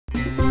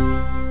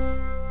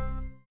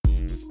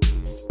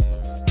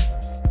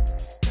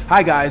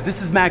Hi guys,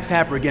 this is Max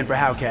Tapper again for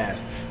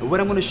Howcast, and what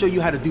I'm going to show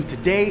you how to do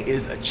today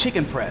is a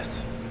chicken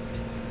press.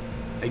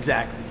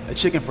 Exactly, a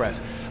chicken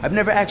press. I've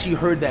never actually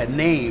heard that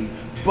name,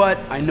 but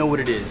I know what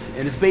it is,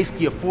 and it's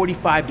basically a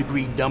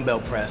 45-degree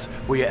dumbbell press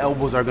where your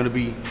elbows are going to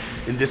be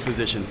in this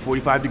position,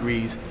 45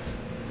 degrees,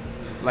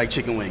 like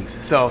chicken wings.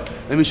 So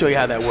let me show you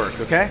how that works,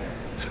 okay?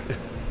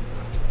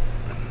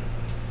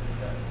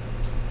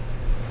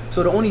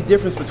 So the only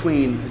difference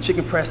between a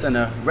chicken press and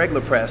a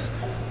regular press,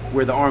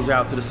 where the arms are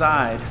out to the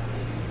side,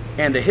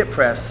 and the hip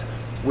press,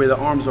 where the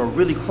arms are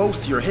really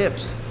close to your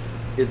hips,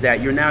 is that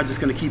you're now just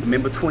going to keep them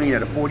in between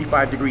at a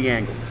 45-degree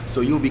angle.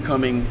 So you'll be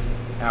coming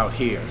out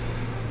here.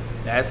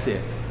 That's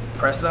it.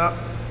 Press up,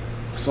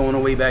 slowing the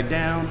way back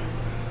down.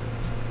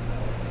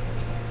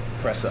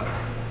 Press up,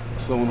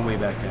 slowing the way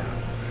back down.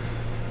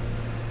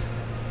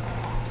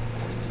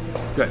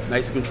 Good,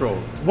 nice and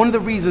controlled. One of the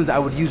reasons I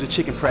would use a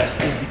chicken press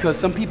is because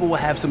some people will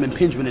have some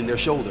impingement in their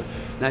shoulder.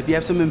 Now, if you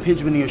have some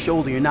impingement in your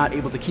shoulder, you're not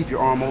able to keep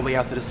your arm all the way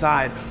out to the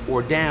side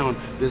or down.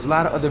 There's a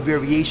lot of other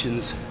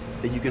variations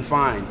that you can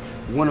find.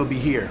 One will be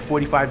here,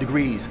 45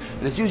 degrees,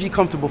 and it's usually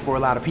comfortable for a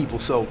lot of people.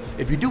 So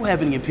if you do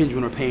have any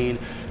impingement or pain,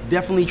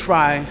 definitely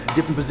try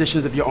different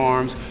positions of your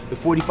arms. The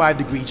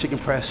 45-degree chicken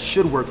press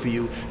should work for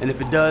you, and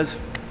if it does,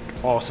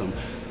 awesome.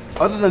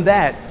 Other than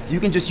that, you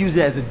can just use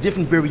it as a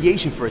different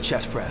variation for a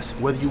chest press.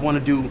 Whether you want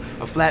to do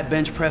a flat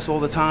bench press all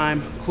the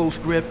time, close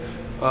grip,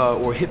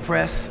 or hip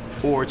press,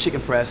 or chicken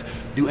press,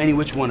 do any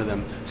which one of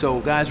them.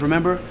 So guys,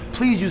 remember,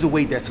 please use a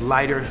weight that's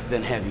lighter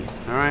than heavy,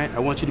 all right? I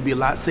want you to be a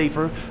lot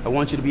safer. I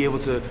want you to be able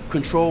to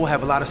control,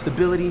 have a lot of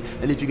stability,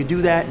 and if you can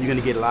do that, you're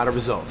gonna get a lot of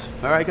results.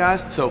 All right,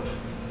 guys? So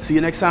see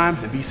you next time,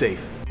 and be safe.